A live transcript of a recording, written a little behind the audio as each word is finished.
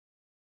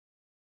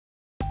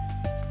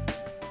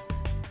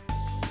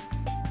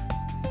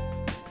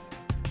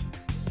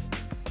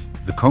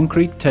The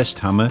concrete test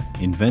hammer,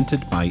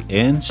 invented by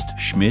Ernst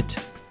Schmidt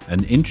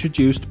and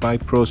introduced by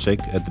Proceq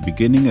at the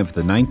beginning of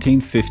the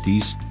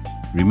 1950s,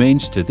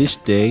 remains to this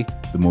day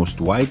the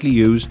most widely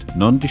used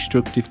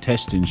non-destructive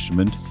test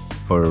instrument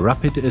for a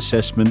rapid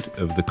assessment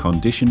of the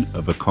condition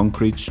of a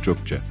concrete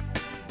structure.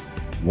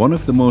 One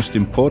of the most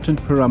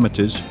important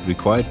parameters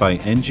required by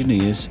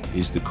engineers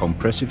is the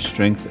compressive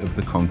strength of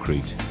the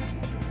concrete.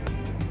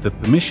 The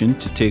permission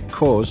to take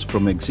cores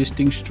from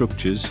existing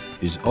structures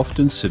is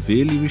often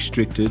severely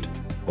restricted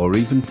or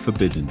even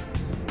forbidden.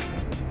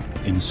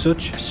 In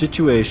such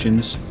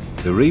situations,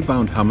 the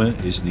rebound hammer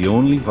is the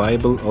only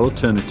viable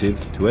alternative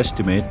to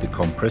estimate the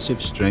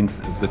compressive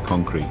strength of the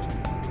concrete.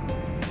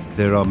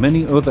 There are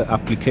many other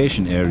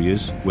application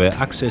areas where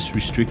access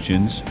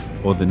restrictions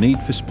or the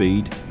need for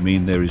speed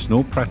mean there is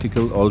no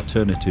practical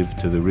alternative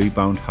to the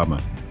rebound hammer.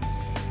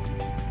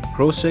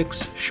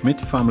 Proceq's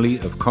Schmidt family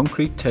of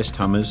concrete test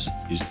hammers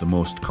is the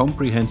most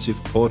comprehensive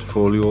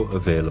portfolio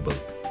available.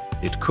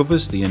 It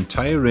covers the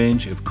entire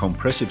range of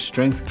compressive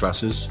strength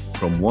classes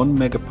from 1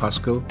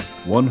 megapascal,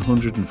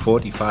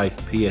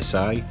 145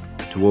 psi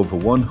to over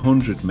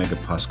 100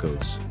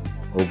 megapascals,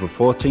 over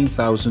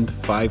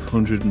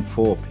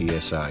 14,504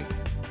 psi.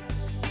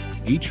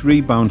 Each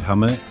rebound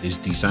hammer is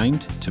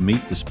designed to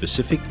meet the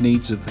specific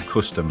needs of the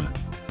customer,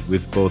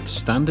 with both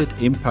standard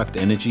impact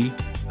energy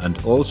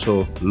and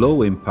also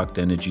low impact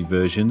energy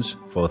versions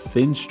for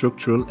thin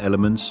structural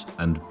elements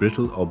and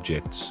brittle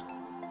objects.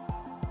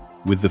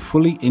 With the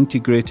fully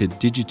integrated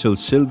digital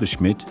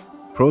SilverSchmidt,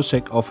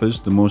 Proceq offers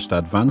the most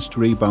advanced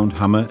rebound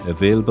hammer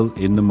available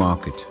in the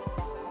market.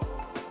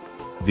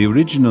 The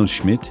Orijinal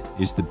Schmidt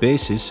is the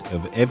basis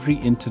of every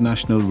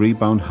international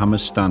rebound hammer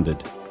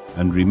standard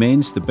and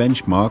remains the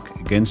benchmark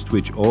against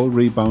which all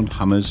rebound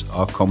hammers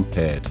are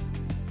compared.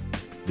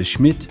 The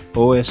Schmidt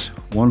OS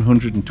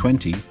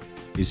 120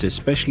 is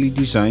especially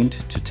designed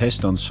to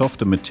test on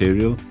softer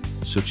material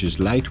such as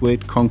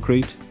lightweight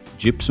concrete,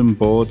 gypsum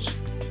boards,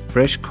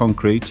 fresh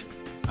concrete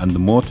and the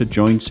mortar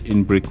joints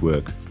in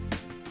brickwork.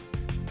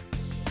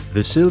 The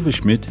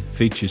SilverSchmidt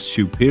features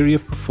superior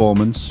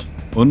performance,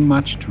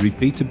 unmatched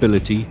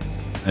repeatability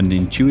and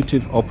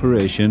intuitive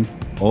operation,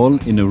 all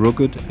in a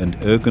rugged and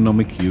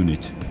ergonomic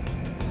unit.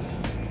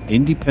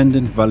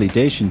 Independent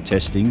validation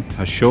testing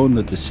has shown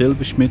that the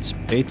SilverSchmidt's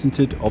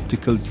patented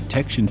optical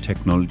detection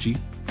technology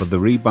for the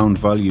rebound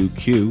value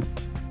Q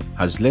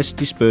has less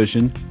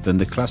dispersion than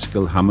the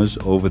classical hammers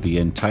over the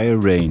entire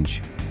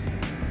range.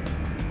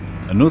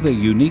 Another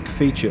unique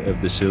feature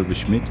of the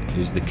SilverSchmidt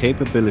is the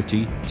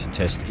capability to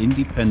test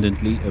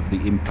independently of the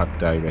impact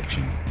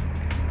direction.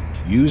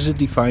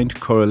 User-defined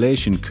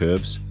correlation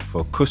curves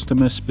for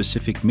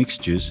customer-specific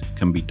mixtures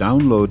can be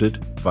downloaded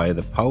via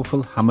the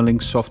powerful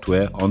Hammerling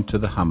software onto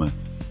the hammer.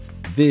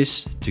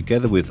 This,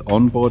 together with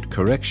onboard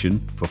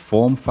correction for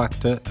form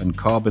factor and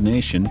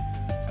carbonation,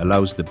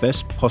 allows the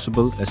best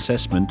possible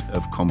assessment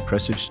of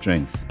compressive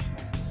strength.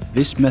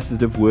 This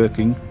method of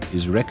working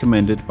is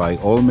recommended by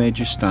all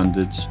major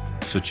standards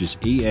such as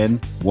EN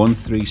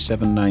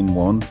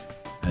 13791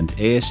 and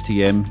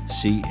ASTM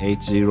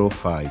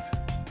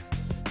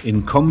C805.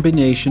 In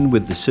combination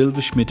with the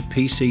SilverSchmidt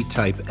PC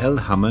Type L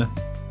hammer,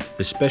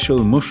 the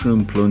special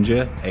mushroom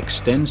plunger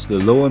extends the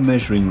lower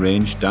measuring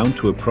range down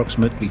to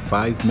approximately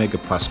 5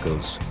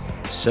 megapascals,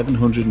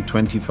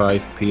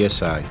 725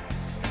 psi.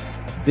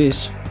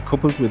 This,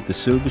 coupled with the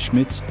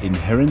SilverSchmidt's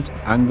inherent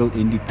angle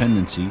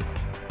independency,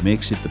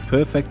 makes it the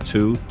perfect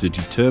tool to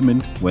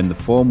determine when the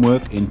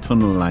formwork in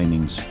tunnel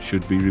linings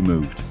should be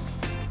removed.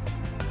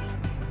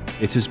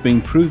 It has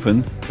been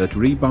proven that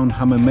rebound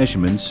hammer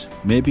measurements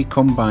may be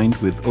combined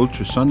with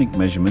ultrasonic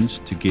measurements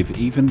to give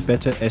even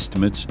better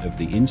estimates of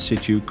the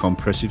in-situ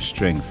compressive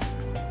strength.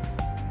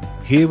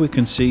 Here we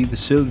can see the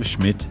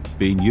SilverSchmidt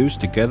being used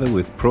together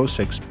with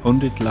Proceq's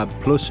Pundit Lab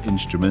Plus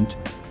instrument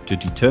to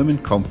determine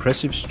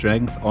compressive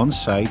strength on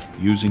site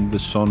using the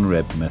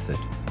SONREB method.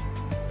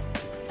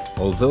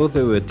 Although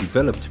they were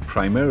developed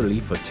primarily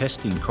for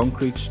testing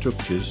concrete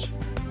structures,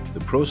 the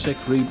Proceq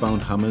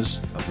rebound hammers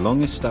have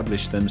long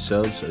established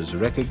themselves as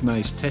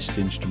recognized test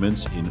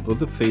instruments in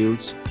other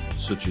fields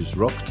such as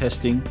rock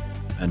testing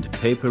and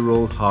paper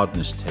roll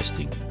hardness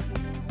testing.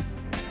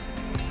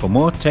 For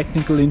more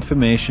technical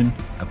information,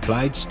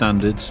 applied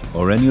standards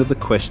or any other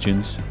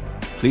questions,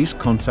 please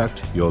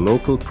contact your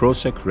local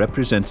Proceq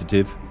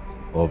representative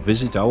or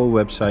visit our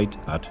website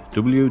at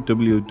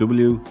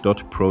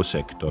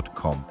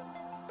www.proceq.com.